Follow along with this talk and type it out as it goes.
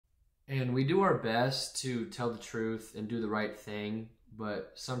And we do our best to tell the truth and do the right thing,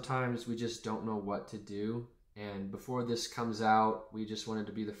 but sometimes we just don't know what to do. And before this comes out, we just wanted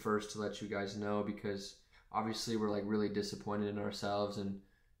to be the first to let you guys know, because obviously we're like really disappointed in ourselves and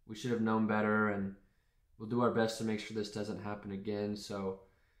we should have known better, and we'll do our best to make sure this doesn't happen again. So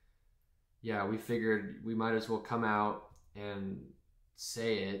yeah, we figured we might as well come out and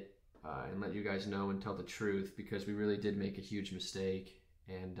say it and let you guys know and tell the truth, because we really did make a huge mistake,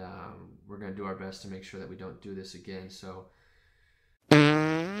 and we're gonna do our best to make sure that we don't do this again. So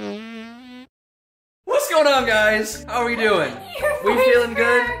what's going on, guys? How are we doing? We feeling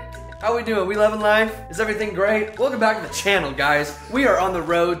good? How we doing? We loving life? Is everything great? Welcome back to the channel, guys. We are on the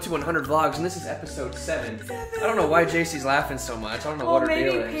road to 100 vlogs, and this is episode 7. I don't know why Jaycee's laughing so much. I don't know what her deal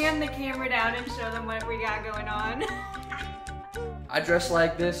is. Well, maybe pan the camera down and show them what we got going on. I dress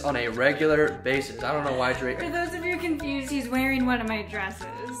like this on a regular basis. I don't know why Drake. For those of you confused, he's wearing one of my dresses.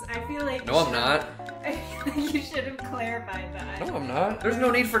 I feel like no, I'm not. I feel like you should have clarified that. No, I'm not. There's no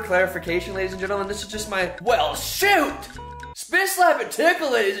need for clarification, ladies and gentlemen. This is just my, well, shoot! Spit, slap, and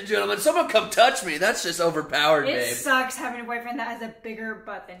tickle, ladies and gentlemen. Someone come touch me. That's just overpowered, babe. It sucks having a boyfriend that has a bigger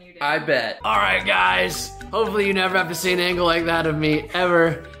butt than you do. I bet. Alright, guys. Hopefully you never have to see an angle like that of me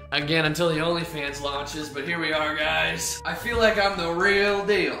ever again until the OnlyFans launches, but here we are, guys. I feel like I'm the real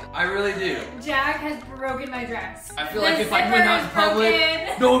deal. I really do. Jack has broken my dress. I feel like if I went out in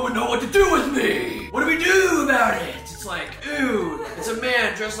public, no one would know what to do with me. What do we do about it? It's like, ooh, it's a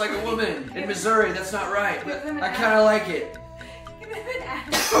man dressed like a woman in Missouri. That's not right, but I kind of like it.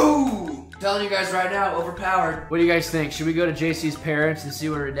 Ooh! Telling you guys right now, overpowered. What do you guys think? Should we go to Jaycee's parents and see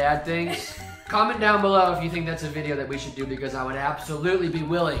what her dad thinks? Comment down below if you think that's a video that we should do, because I would absolutely be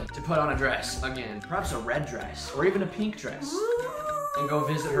willing to put on a dress again. Perhaps a red dress, or even a pink dress. And go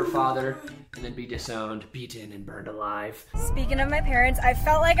visit her father, and then be disowned, beaten, and burned alive. Speaking of my parents, I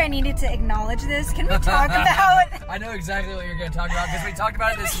felt like I needed to acknowledge this. Can we talk about... I know exactly what you're going to talk about, because we talked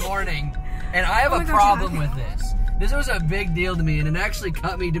about it this morning, and I have a problem with this. This was a big deal to me, and it actually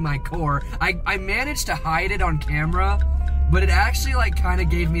cut me to my core. I managed to hide it on camera, but it actually like kind of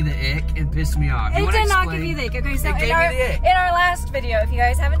gave me the ick and pissed me off. It did not give you the ick. Okay, so in our last video, if you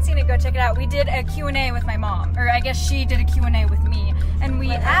guys haven't seen it, go check it out. We did a Q&A with my mom, or I guess she did a Q&A with me, and we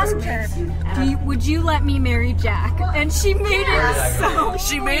asked her, would you let me marry Jack? And she made it so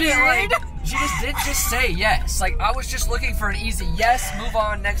She made it like, she didn't just say yes. Like, I was just looking for an easy yes, move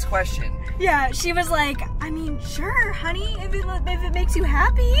on, next question. Yeah, she was like, I mean, sure, honey, if it makes you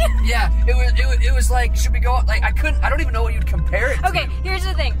happy. Yeah, it was like, should we go, like, I don't even know what you'd compare it to. Okay, here's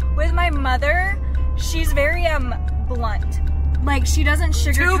the thing. With my mother, she's very, blunt. Like, she doesn't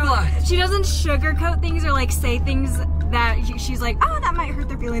sugarcoat. She doesn't sugarcoat things or, like, say things that she's like, oh, that might hurt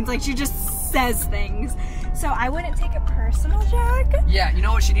their feelings. Like, she just says things. So I wouldn't take it personal, Jack. Yeah, you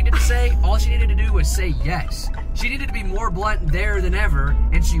know what she needed to say? All she needed to do was say yes. She needed to be more blunt there than ever,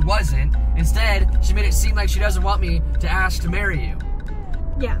 and she wasn't. Instead, she made it seem like she doesn't want me to ask to marry you.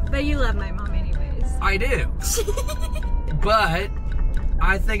 Yeah, but you love my mom anyways. I do. But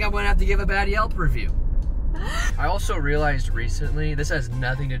I think I'm gonna have to give a bad Yelp review. I also realized recently, this has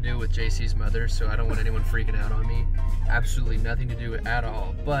nothing to do with Jaycee's mother, so I don't want anyone freaking out on me. Absolutely nothing to do at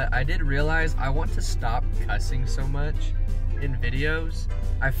all. But I did realize I want to stop cussing so much in videos.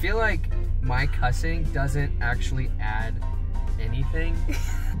 I feel like my cussing doesn't actually add anything.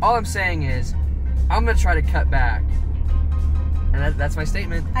 All I'm saying is, I'm gonna try to cut back. And that's my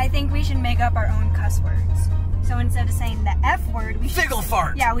statement. I think we should make up our own cuss words. So instead of saying the F word, we should... Figgle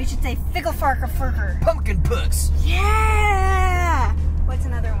fart! Yeah, we should say figgle farker furker. Pumpkin puss! Yeah! What's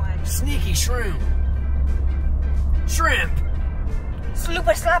another one? Sneaky shroom. Shrimp!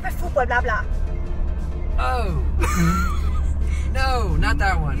 Slooper slapper flooper blah blah. Oh. No, not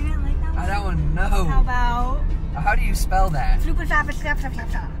that one. You didn't like that one? That one, no. How about... How do you spell that? Flooper flapper slap slap slap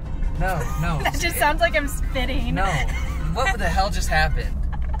slap. No. That just sounds like I'm spitting. No. What the hell just happened?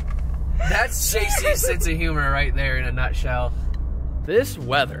 That's Jaycee's sense of humor right there in a nutshell. This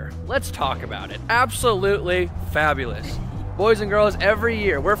weather, let's talk about it. Absolutely fabulous. Boys and girls, every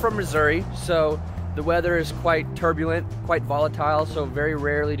year, we're from Missouri, so the weather is quite turbulent, quite volatile, so very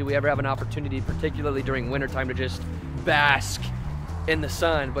rarely do we ever have an opportunity, particularly during wintertime, to just bask in the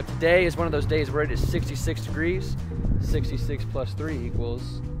sun. But today is one of those days where it is 66 degrees. 66 plus 3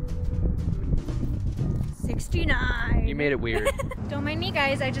 equals... 69. You made it weird. Don't mind me,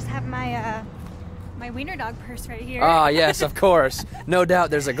 guys. I just have my my wiener dog purse right here. Ah, yes, of course. No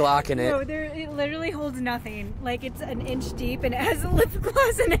doubt there's a Glock in it. No, it literally holds nothing. Like, it's an inch deep and it has a lip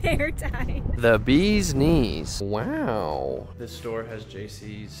gloss and a hair tie. The bee's knees. Wow. This store has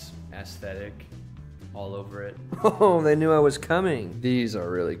Jaycee's aesthetic all over it. Oh, they knew I was coming. These are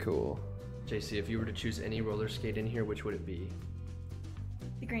really cool. Jaycee, if you were to choose any roller skate in here, which would it be?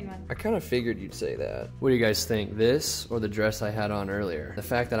 The green one. I kind of figured you'd say that. What do you guys think? This or the dress I had on earlier? The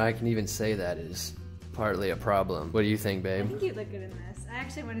fact that I can even say that is partly a problem. What do you think, I babe? think you'd look good in this. I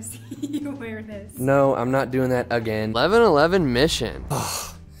actually want to see you wear this. No, I'm not doing that again. 11-11 mission.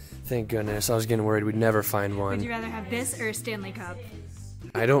 Oh, thank goodness. I was getting worried we'd never find one. Would you rather have this or a Stanley Cup?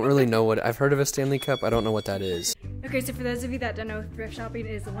 I don't really know what... I've heard of a Stanley Cup. I don't know what that is. Okay, so for those of you that don't know, thrift shopping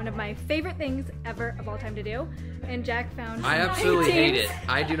is one of my favorite things ever of all time to do. And Jack found I absolutely hate it.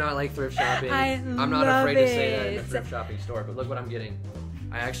 I do not like thrift shopping. I'm not afraid to say that in a thrift shopping store, but look what I'm getting.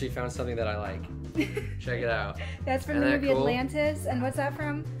 I actually found something that I like. Check it out. That's from the movie Atlantis. And what's that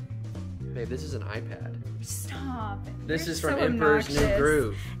from? Babe, this is an iPad. Stop. This You're is from so Emperor's New obnoxious.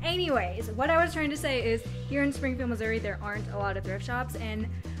 Groove. Anyways, what I was trying to say is here in Springfield, Missouri, there aren't a lot of thrift shops, and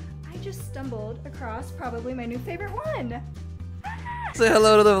I just stumbled across probably my new favorite one. Say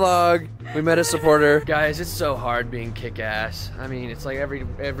hello to the vlog. We met a supporter. Guys, it's so hard being kick-ass. I mean, it's like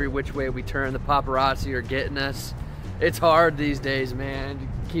every which way we turn, the paparazzi are getting us. It's hard these days, man.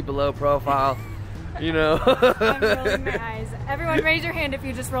 Keep a low profile, you know. I'm rolling my eyes. Everyone raise your hand if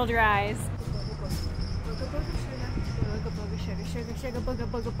you just rolled your eyes.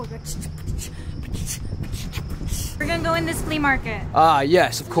 We're gonna go in this flea market. Ah,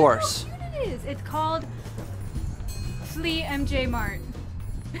 yes, of course. Look how cute it is. It's called Flea MJ Mart.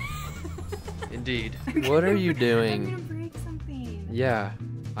 Indeed. What are you I'm doing? gonna break something. Yeah,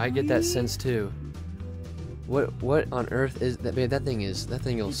 I get that sense too. What on earth is that? Babe, that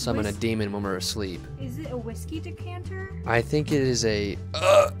thing will summon a demon when we're asleep. Is it a whiskey decanter? I think it is a.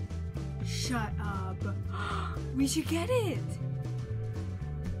 Shut up. We should get it.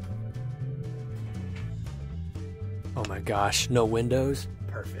 Oh my gosh, no windows?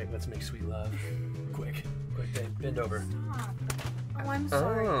 Perfect, let's make sweet love. Quick, babe, bend over. Stop. Oh, I'm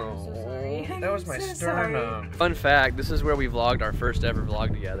sorry. I'm so sorry. That was my I'm so sternum. sorry. Fun fact, this is where we vlogged our first ever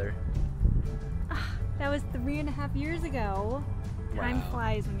vlog together. That was 3.5 years ago. Time Wow.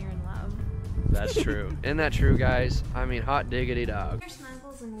 flies when you're in love. That's true. Isn't that true, guys? I mean, hot diggity dog. Wiener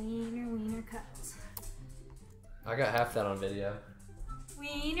snuggles and wiener cuts. I got half that on video.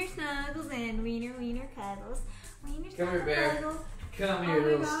 Wiener snuggles and wiener cuddles. Wiener Come here, bear. cuddles. Come Oh here, my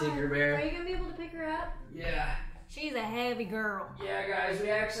little God. stinker Are bear. you gonna be able to pick her up? Yeah. She's a heavy girl. Yeah, guys, we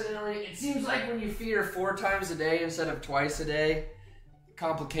accidentally... It seems like when you feed her 4 times a day instead of twice a day,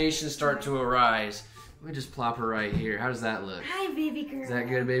 complications start to arise. Let me just plop her right here. How does that look? Hi, baby girl. Is that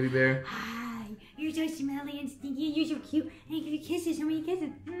good, baby bear? Hi. You're so smelly and stinky. You're so cute. I give you kisses. So many kisses.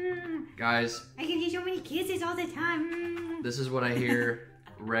 Guys, I give you so many kisses all the time. this is what I hear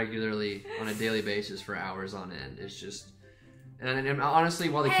regularly on a daily basis for hours on end. It's just... And honestly,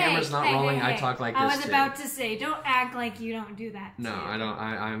 while the camera's not rolling, I talk like this, I was too. about to say, don't act like you don't do that, No, too. I don't.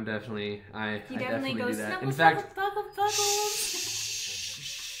 I'm definitely... I definitely go do that. snuggle, In fact... snuggle, snuggle.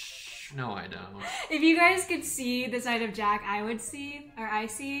 No, I don't. If you guys could see the side of Jack I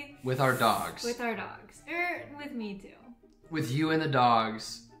see With our dogs. with our dogs. Or with me too. With you and the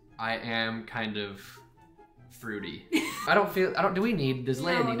dogs, I am kind of fruity. Do we need, does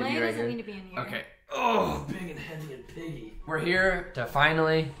Leia need to be right doesn't here? need to be in here. Okay. Oh, big and heavy and piggy. We're here to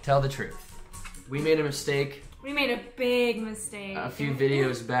finally tell the truth. We made a mistake We made a big mistake. a few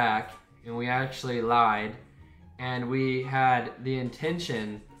videos back, and we actually lied, and we had the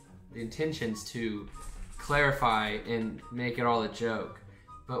intentions to clarify and make it all a joke,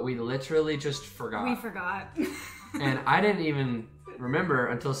 but we literally just forgot. We forgot. And I didn't even remember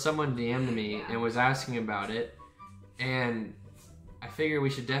until someone DM'd me and was asking about it, and I figure we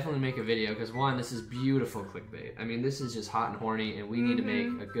should definitely make a video because, one, this is beautiful clickbait. I mean, this is just hot and horny, and we need to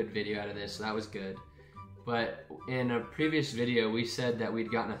make a good video out of this, so that was good. But in a previous video, we said that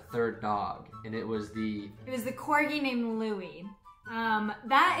we'd gotten a 3rd dog, and it was the corgi named Louie.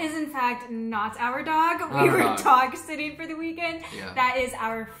 That is in fact not our dog. Not We our were dog. dog sitting for the weekend. Yeah. That is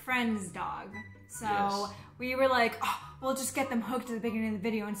our friend's dog. So Yes. we were like, oh, we'll just get them hooked at the beginning of the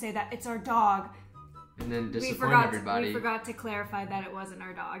video and say that it's our dog. and then We disappoint everybody. forgot to clarify that it wasn't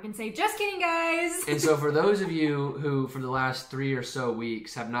our dog and say, just kidding, guys. And so for those of you who, for the last 3 or so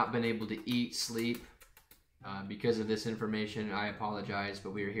weeks, have not been able to eat, sleep, because of this information, I apologize,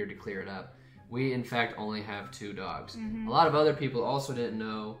 but we are here to clear it up. We, in fact, only have 2 dogs. A lot of other people also didn't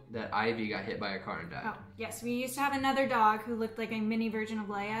know that Ivy got hit by a car and died. Oh, yes, we used to have another dog who looked like a mini version of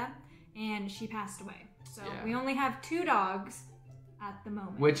Leia, and she passed away. So Yeah. we only have 2 dogs at the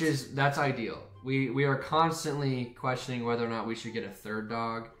moment. That's ideal. We are constantly questioning whether or not we should get a 3rd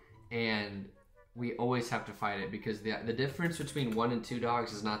dog, and we always have to fight it because the difference between 1 and 2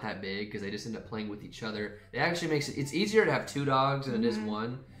 dogs is not that big because they just end up playing with each other. It actually makes it's easier to have 2 dogs than it is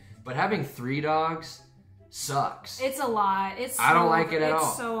 1, but having 3 dogs sucks. It's a lot. I don't like it at all.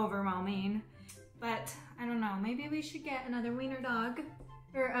 It's so overwhelming. But I don't know. Maybe we should get another wiener dog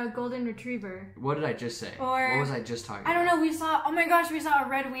or a golden retriever. What did I just say? Or, what was I just talking about? I don't know. We saw. Oh my gosh, we saw a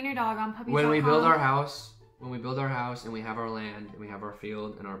red wiener dog on puppies.com. When we build our house. When we build our house and we have our land and we have our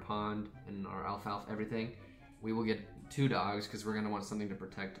field and our pond and our alfalfa, everything, we will get 2 dogs because we're going to want something to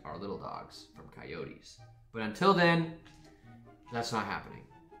protect our little dogs from coyotes. But until then, that's not happening.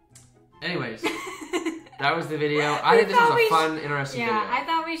 Anyways, that was the video. I think this was a fun, interesting video. Yeah, I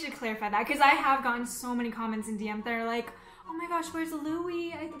thought we should clarify that because I have gotten so many comments in DMs that are like, oh my gosh, where's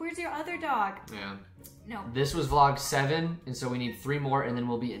Louie? Where's your other dog? Yeah. No. This was vlog 7, and so we need 3 more, and then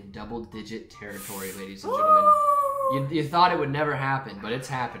we'll be in double-digit territory, ladies and gentlemen. You thought it would never happen, but it's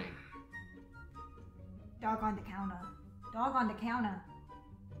happening. Dog on the counter. Dog on the counter.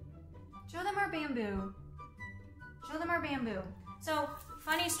 Show them our bamboo. Show them our bamboo. So,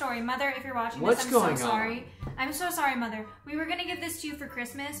 funny story. Mother, if you're watching this, I'm so sorry. I'm so sorry, Mother. We were going to give this to you for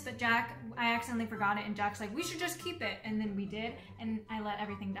Christmas, but Jack, I accidentally forgot it, and Jack's like, we should just keep it. And then we did, and I let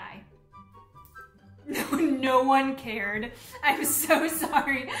everything die. No one cared. I'm so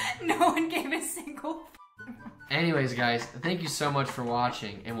sorry. No one gave a single Anyways, guys, thank you so much for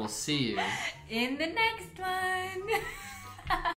watching, and we'll see you in the next one.